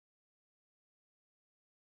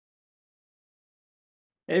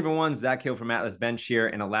Hey everyone, Zach Hill from Atlas Bench here,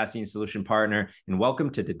 an Atlassian solution partner, and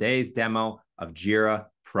welcome to today's demo of Jira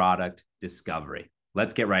Product Discovery.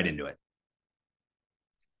 Let's get right into it.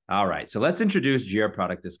 All right, so let's introduce Jira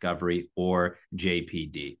Product Discovery, or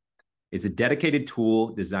JPD. It's a dedicated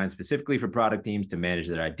tool designed specifically for product teams to manage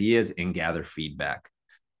their ideas and gather feedback.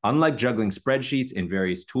 Unlike juggling spreadsheets and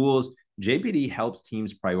various tools, JPD helps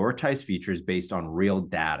teams prioritize features based on real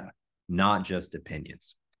data, not just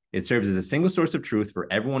opinions. It serves as a single source of truth for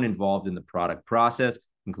everyone involved in the product process,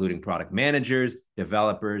 including product managers,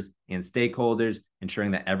 developers, and stakeholders,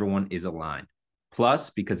 ensuring that everyone is aligned. Plus,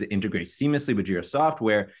 because it integrates seamlessly with Jira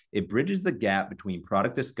software, it bridges the gap between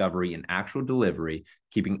product discovery and actual delivery,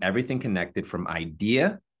 keeping everything connected from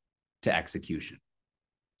idea to execution.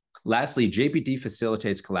 Lastly, JPD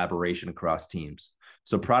facilitates collaboration across teams,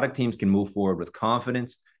 so product teams can move forward with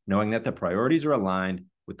confidence, knowing that the priorities are aligned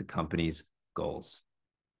with the company's goals.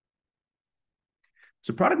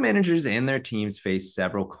 So product managers and their teams face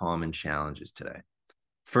several common challenges today.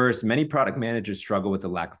 First, many product managers struggle with a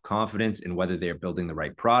lack of confidence in whether they are building the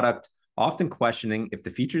right product, often questioning if the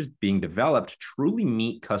features being developed truly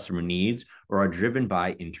meet customer needs or are driven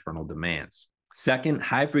by internal demands. Second,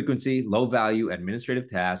 high frequency, low value administrative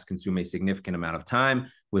tasks consume a significant amount of time,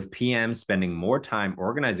 with PMs spending more time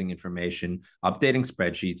organizing information, updating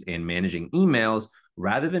spreadsheets, and managing emails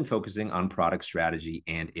rather than focusing on product strategy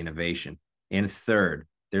and innovation. And third,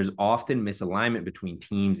 there's often misalignment between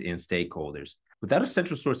teams and stakeholders. Without a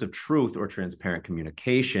central source of truth or transparent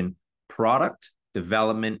communication, product,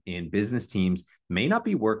 development, and business teams may not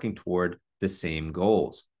be working toward the same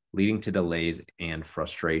goals, leading to delays and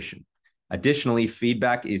frustration. Additionally,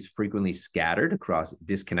 feedback is frequently scattered across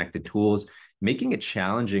disconnected tools, making it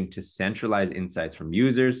challenging to centralize insights from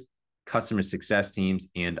users, customer success teams,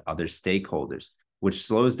 and other stakeholders, which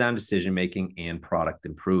slows down decision-making and product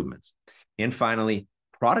improvements. And finally,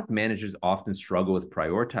 product managers often struggle with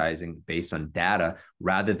prioritizing based on data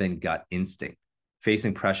rather than gut instinct,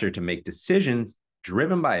 facing pressure to make decisions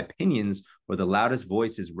driven by opinions or the loudest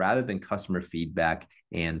voices rather than customer feedback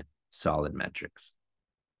and solid metrics.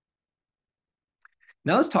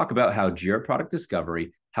 Now let's talk about how Jira Product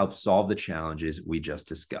Discovery helps solve the challenges we just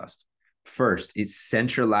discussed. First, it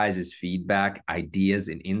centralizes feedback, ideas,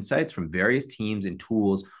 and insights from various teams and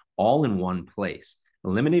tools all in one place,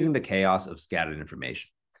 eliminating the chaos of scattered information.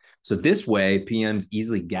 So this way, PMs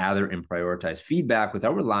easily gather and prioritize feedback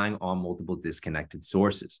without relying on multiple disconnected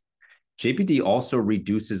sources. JPD also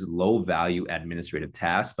reduces low-value administrative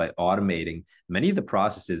tasks by automating many of the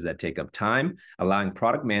processes that take up time, allowing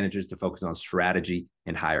product managers to focus on strategy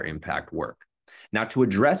and higher impact work. Now, to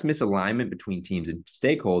address misalignment between teams and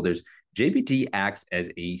stakeholders, JPD acts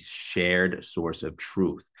as a shared source of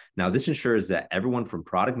truth. Now, this ensures that everyone from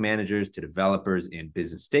product managers to developers and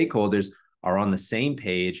business stakeholders are on the same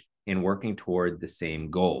page and working toward the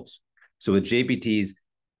same goals. So with JPD's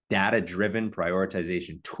data-driven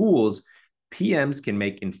prioritization tools, PMs can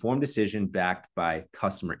make informed decisions backed by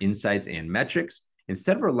customer insights and metrics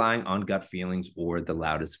instead of relying on gut feelings or the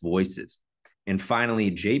loudest voices. And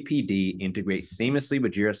finally, JPD integrates seamlessly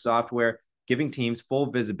with Jira software, giving teams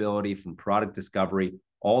full visibility from product discovery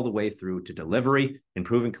all the way through to delivery,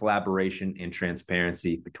 improving collaboration and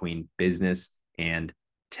transparency between business and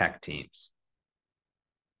tech teams.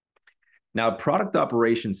 Now, product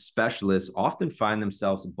operations specialists often find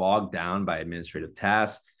themselves bogged down by administrative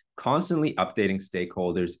tasks, constantly updating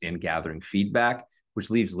stakeholders and gathering feedback, which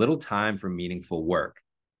leaves little time for meaningful work.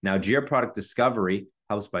 Now, Jira Product Discovery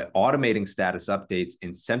helps by automating status updates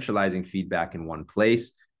and centralizing feedback in one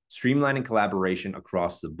place, streamlining collaboration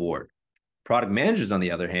across the board. Product managers, on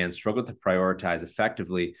the other hand, struggle to prioritize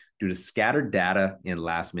effectively due to scattered data and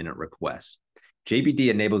last-minute requests. JPD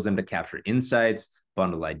enables them to capture insights,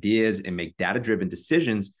 bundle ideas, and make data-driven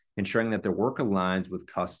decisions, ensuring that their work aligns with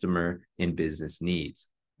customer and business needs.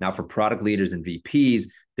 Now, for product leaders and VPs,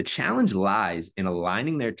 the challenge lies in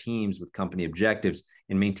aligning their teams with company objectives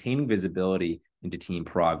and maintaining visibility into team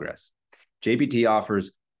progress. JPD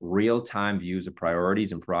offers real-time views of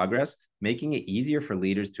priorities and progress, making it easier for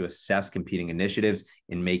leaders to assess competing initiatives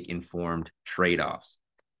and make informed trade-offs.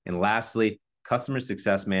 And lastly, customer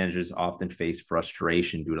success managers often face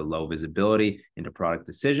frustration due to low visibility into product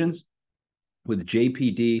decisions. With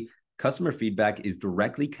JPD, customer feedback is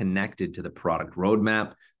directly connected to the product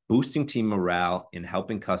roadmap, boosting team morale and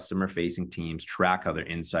helping customer-facing teams track how their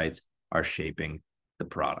insights are shaping the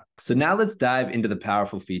product. So now let's dive into the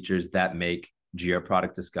powerful features that make Jira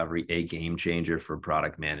Product Discovery a game changer for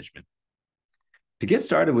product management. To get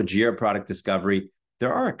started with Jira Product Discovery,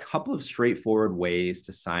 there are a couple of straightforward ways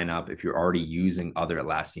to sign up if you're already using other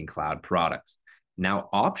Atlassian Cloud products. Now,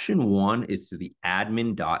 option one is to the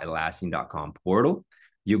admin.atlassian.com portal.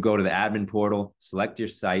 You go to the admin portal, select your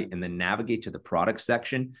site, and then navigate to the product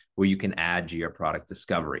section where you can add Jira Product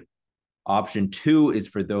Discovery. Option two is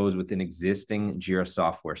for those with an existing Jira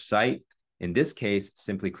software site. In this case,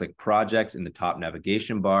 simply click Projects in the top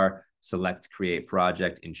navigation bar, select Create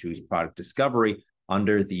Project, and choose Product Discovery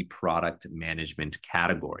under the Product Management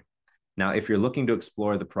category. Now, if you're looking to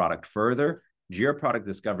explore the product further, Jira Product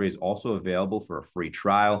Discovery is also available for a free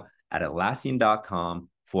trial at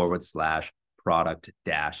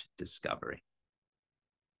atlassian.com/product-discovery.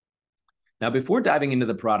 Now, before diving into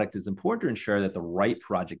the product, it's important to ensure that the right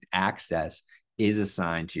project access is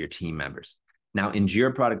assigned to your team members. Now, in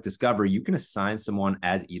Jira Product Discovery, you can assign someone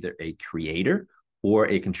as either a creator or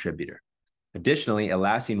a contributor. Additionally,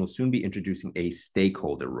 Atlassian will soon be introducing a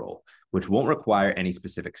stakeholder role, which won't require any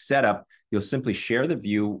specific setup. You'll simply share the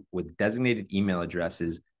view with designated email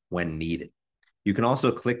addresses when needed. You can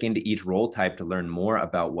also click into each role type to learn more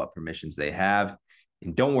about what permissions they have.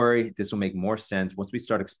 And don't worry, this will make more sense once we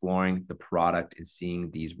start exploring the product and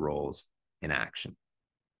seeing these roles in action.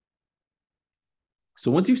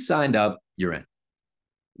 So once you've signed up, you're in.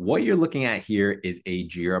 What you're looking at here is a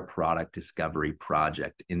Jira Product Discovery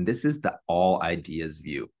project, and this is the All Ideas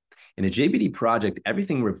view. In a JPD project,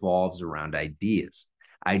 everything revolves around ideas.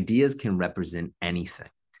 Ideas can represent anything: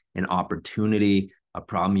 an opportunity, a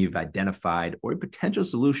problem you've identified, or a potential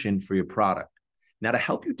solution for your product. Now, to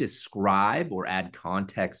help you describe or add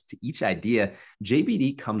context to each idea,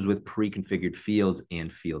 JPD comes with pre-configured fields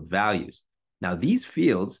and field values. Now, these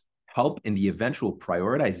fields help in the eventual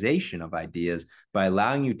prioritization of ideas by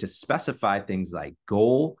allowing you to specify things like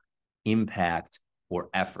goal, impact, or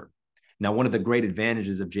effort. Now, one of the great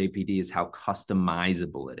advantages of JPD is how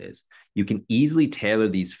customizable it is. You can easily tailor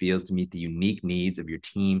these fields to meet the unique needs of your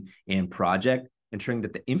team and project, ensuring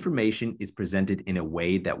that the information is presented in a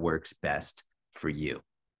way that works best for you.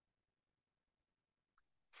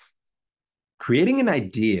 Creating an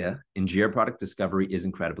idea in Jira Product Discovery is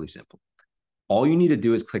incredibly simple. All you need to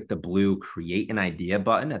do is click the blue Create an Idea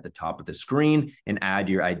button at the top of the screen and add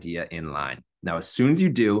your idea in line. Now, as soon as you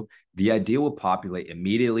do, the idea will populate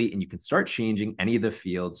immediately and you can start changing any of the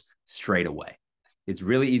fields straight away. It's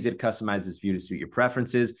really easy to customize this view to suit your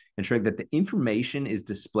preferences, ensuring that the information is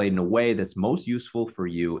displayed in a way that's most useful for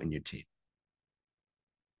you and your team.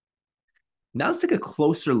 Now let's take a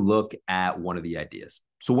closer look at one of the ideas.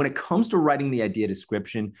 So when it comes to writing the idea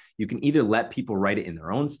description, you can either let people write it in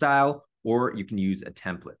their own style or you can use a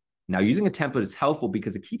template. Now, using a template is helpful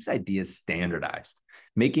because it keeps ideas standardized,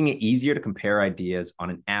 making it easier to compare ideas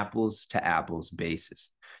on an apples-to-apples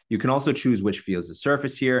basis. You can also choose which fields to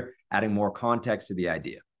surface here, adding more context to the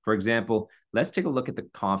idea. For example, let's take a look at the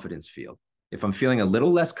confidence field. If I'm feeling a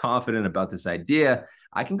little less confident about this idea,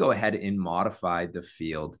 I can go ahead and modify the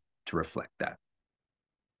field to reflect that.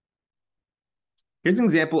 Here's an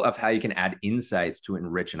example of how you can add insights to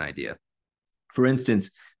enrich an idea. For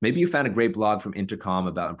instance, maybe you found a great blog from Intercom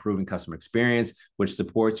about improving customer experience, which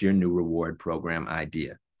supports your new reward program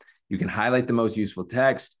idea. You can highlight the most useful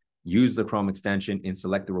text, use the Chrome extension, and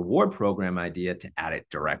select the reward program idea to add it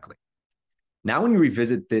directly. Now, when you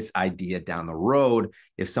revisit this idea down the road,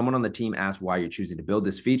 if someone on the team asks why you're choosing to build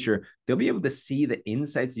this feature, they'll be able to see the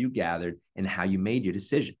insights you gathered and how you made your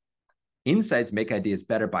decision. Insights make ideas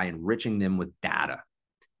better by enriching them with data.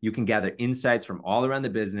 You can gather insights from all around the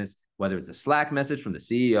business, whether it's a Slack message from the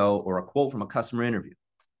CEO or a quote from a customer interview.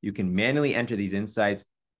 You can manually enter these insights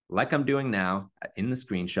like I'm doing now in the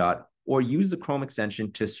screenshot, or use the Chrome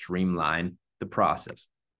extension to streamline the process.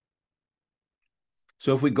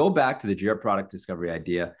 So if we go back to the Jira Product Discovery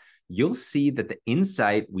idea, you'll see that the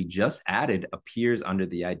insight we just added appears under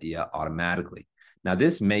the idea automatically. Now,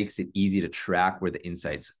 this makes it easy to track where the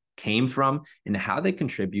insights came from and how they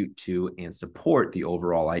contribute to and support the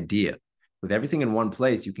overall idea. With everything in one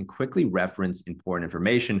place, you can quickly reference important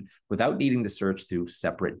information without needing to search through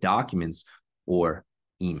separate documents or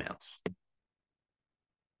emails.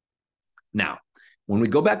 Now, when we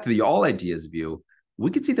go back to the All Ideas view, we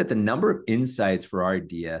can see that the number of insights for our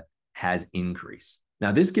idea has increased.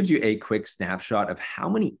 Now, this gives you a quick snapshot of how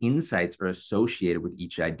many insights are associated with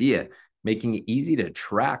each idea, making it easy to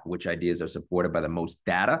track which ideas are supported by the most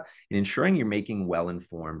data and ensuring you're making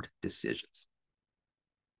well-informed decisions.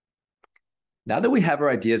 Now that we have our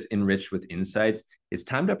ideas enriched with insights, it's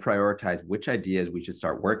time to prioritize which ideas we should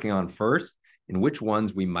start working on first and which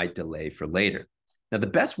ones we might delay for later. Now, the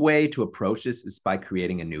best way to approach this is by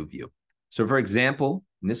creating a new view. So for example,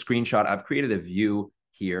 in this screenshot, I've created a view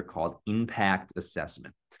here called Impact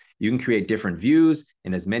Assessment. You can create different views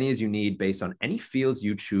and as many as you need based on any fields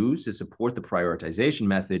you choose to support the prioritization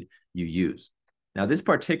method you use. Now, this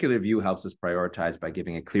particular view helps us prioritize by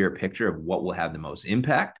giving a clear picture of what will have the most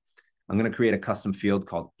impact. I'm going to create a custom field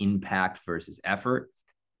called impact versus effort.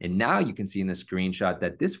 And now you can see in the screenshot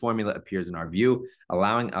that this formula appears in our view,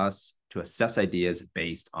 allowing us to assess ideas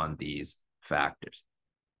based on these factors.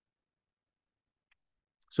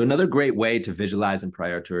 So another great way to visualize and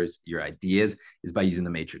prioritize your ideas is by using the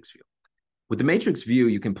matrix view. With the matrix view,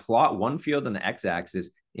 you can plot one field on the x-axis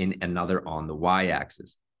and another on the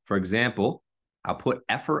y-axis. For example, I'll put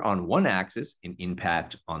effort on one axis and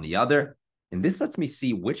impact on the other. And this lets me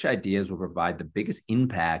see which ideas will provide the biggest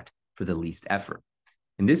impact for the least effort.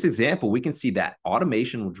 In this example, we can see that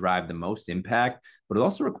automation will drive the most impact, but it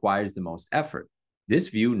also requires the most effort. This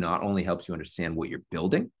view not only helps you understand what you're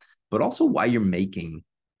building, but also why you're making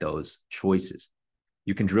those choices.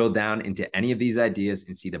 You can drill down into any of these ideas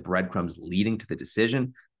and see the breadcrumbs leading to the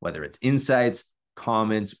decision, whether it's insights,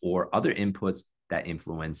 comments, or other inputs that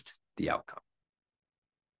influenced the outcome.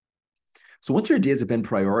 So once your ideas have been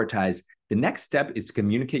prioritized, the next step is to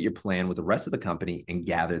communicate your plan with the rest of the company and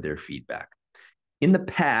gather their feedback. In the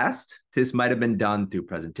past, this might have been done through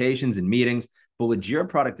presentations and meetings, but with Jira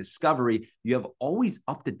Product Discovery, you have always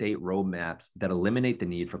up-to-date roadmaps that eliminate the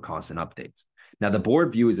need for constant updates. Now, the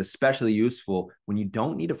board view is especially useful when you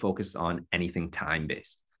don't need to focus on anything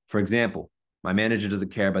time-based. For example, my manager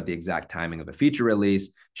doesn't care about the exact timing of a feature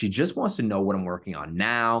release. She just wants to know what I'm working on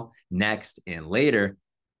now, next, and later,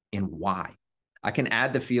 and why. I can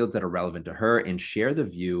add the fields that are relevant to her and share the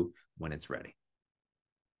view when it's ready.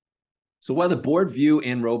 So while the board view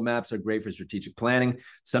and roadmaps are great for strategic planning,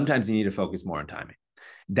 sometimes you need to focus more on timing.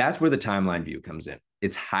 That's where the timeline view comes in.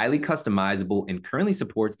 It's highly customizable and currently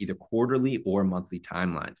supports either quarterly or monthly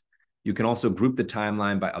timelines. You can also group the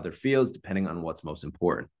timeline by other fields depending on what's most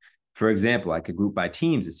important. For example, I could group by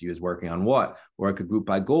teams to see who's working on what, or I could group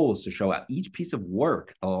by goals to show how each piece of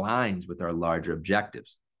work aligns with our larger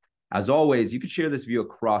objectives. As always, you could share this view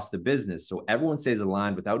across the business so everyone stays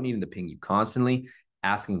aligned without needing to ping you constantly,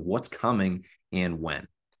 asking what's coming and when.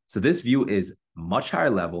 So this view is much higher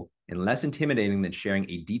level and less intimidating than sharing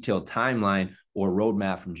a detailed timeline or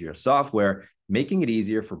roadmap from Jira software, making it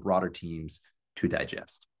easier for broader teams to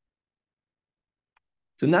digest.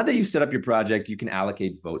 So now that you've set up your project, you can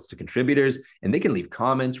allocate votes to contributors and they can leave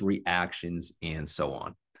comments, reactions, and so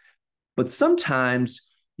on. But sometimes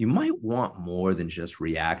you might want more than just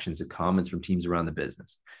reactions and comments from teams around the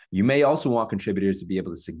business. You may also want contributors to be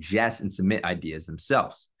able to suggest and submit ideas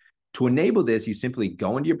themselves. To enable this, you simply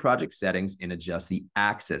go into your project settings and adjust the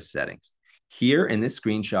access settings. Here in this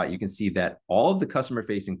screenshot, you can see that all of the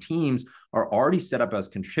customer-facing teams are already set up as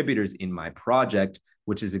contributors in my project,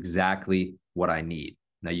 which is exactly what I need.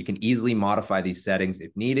 Now, you can easily modify these settings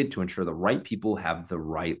if needed to ensure the right people have the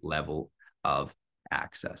right level of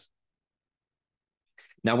access.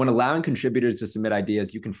 Now, when allowing contributors to submit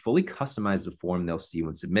ideas, you can fully customize the form they'll see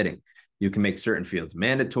when submitting. You can make certain fields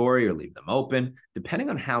mandatory or leave them open, depending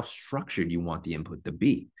on how structured you want the input to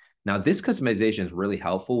be. Now, this customization is really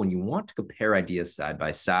helpful when you want to compare ideas side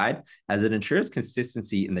by side, as it ensures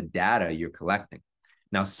consistency in the data you're collecting.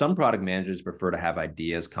 Now, some product managers prefer to have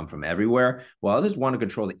ideas come from everywhere, while others want to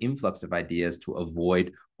control the influx of ideas to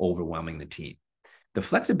avoid overwhelming the team. The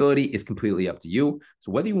flexibility is completely up to you.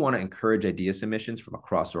 So whether you want to encourage idea submissions from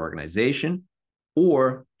across the organization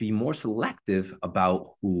or be more selective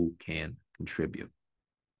about who can contribute.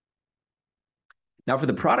 Now, for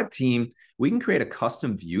the product team, we can create a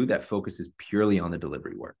custom view that focuses purely on the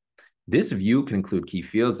delivery work. This view can include key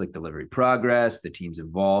fields like delivery progress, the teams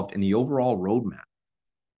involved, and the overall roadmap.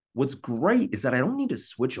 What's great is that I don't need to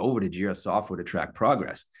switch over to Jira software to track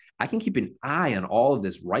progress. I can keep an eye on all of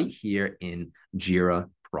this right here in Jira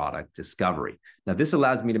Product Discovery. Now, this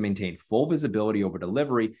allows me to maintain full visibility over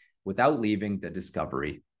delivery without leaving the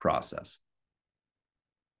discovery process.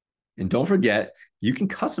 And don't forget, you can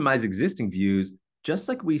customize existing views just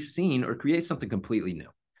like we've seen or create something completely new.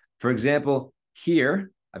 For example,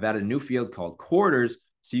 here, I've added a new field called quarters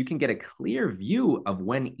so you can get a clear view of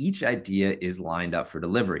when each idea is lined up for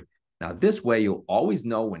delivery. Now, this way, you'll always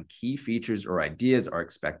know when key features or ideas are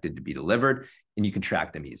expected to be delivered, and you can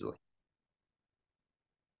track them easily.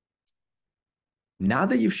 Now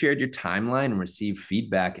that you've shared your timeline and received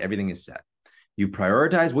feedback, everything is set. You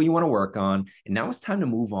prioritize what you want to work on, and now it's time to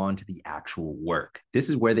move on to the actual work. This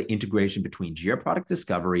is where the integration between Jira Product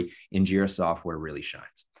Discovery and Jira software really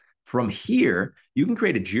shines. From here, you can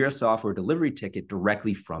create a Jira software delivery ticket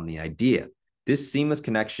directly from the idea. This seamless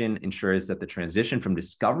connection ensures that the transition from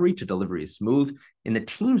discovery to delivery is smooth, and the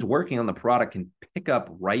teams working on the product can pick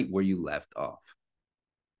up right where you left off.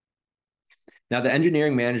 Now, the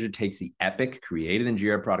engineering manager takes the epic created in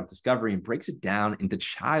Jira Product Discovery and breaks it down into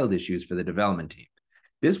child issues for the development team.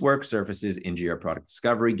 This work surfaces in Jira Product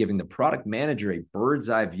Discovery, giving the product manager a bird's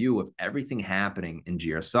eye view of everything happening in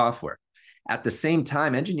Jira software. At the same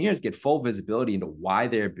time, engineers get full visibility into why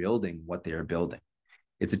they're building what they're building.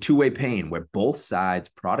 It's a two-way pane where both sides,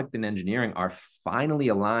 product and engineering, are finally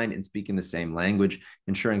aligned and speaking the same language,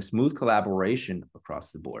 ensuring smooth collaboration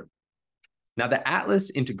across the board. Now, the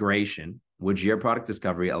Atlas integration with Jira Product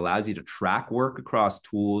Discovery allows you to track work across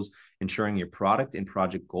tools, ensuring your product and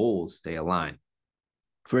project goals stay aligned.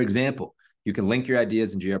 For example, you can link your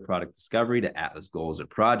ideas in Jira Product Discovery to Atlas goals or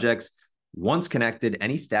projects. Once connected,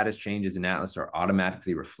 any status changes in Atlas are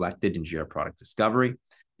automatically reflected in Jira Product Discovery.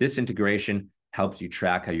 This integration helps you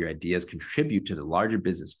track how your ideas contribute to the larger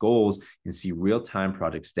business goals and see real-time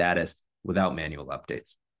project status without manual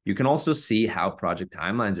updates. You can also see how project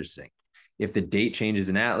timelines are synced. If the date changes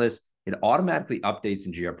in Atlas, it automatically updates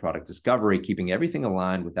in Jira Product Discovery, keeping everything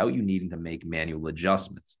aligned without you needing to make manual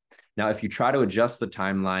adjustments. Now, if you try to adjust the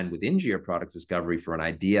timeline within Jira Product Discovery for an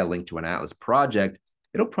idea linked to an Atlas project,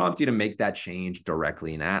 it'll prompt you to make that change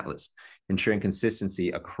directly in Atlas, ensuring consistency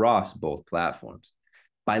across both platforms.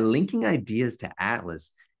 By linking ideas to Atlas,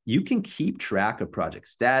 you can keep track of project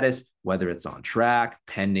status, whether it's on track,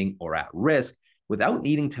 pending, or at risk, without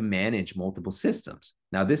needing to manage multiple systems.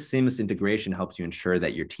 Now, this seamless integration helps you ensure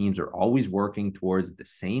that your teams are always working towards the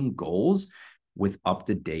same goals with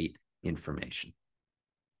up-to-date information.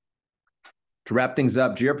 To wrap things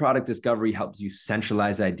up, Jira Product Discovery helps you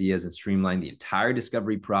centralize ideas and streamline the entire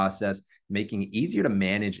discovery process, making it easier to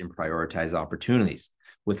manage and prioritize opportunities.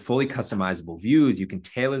 With fully customizable views, you can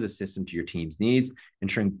tailor the system to your team's needs,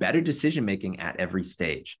 ensuring better decision-making at every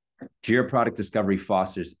stage. Jira Product Discovery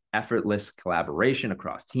fosters effortless collaboration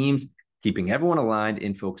across teams, keeping everyone aligned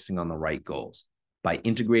and focusing on the right goals. By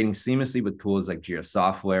integrating seamlessly with tools like Jira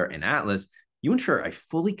Software and Atlas, you ensure a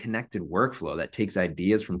fully connected workflow that takes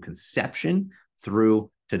ideas from conception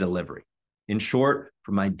through to delivery. In short,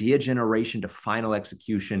 from idea generation to final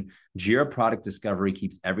execution, Jira Product Discovery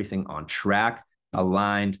keeps everything on track,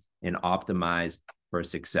 aligned, and optimized for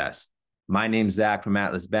success. My name's Zach from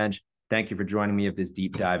Atlas Bench. Thank you for joining me of this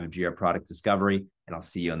deep dive of Jira Product Discovery, and I'll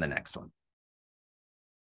see you on the next one.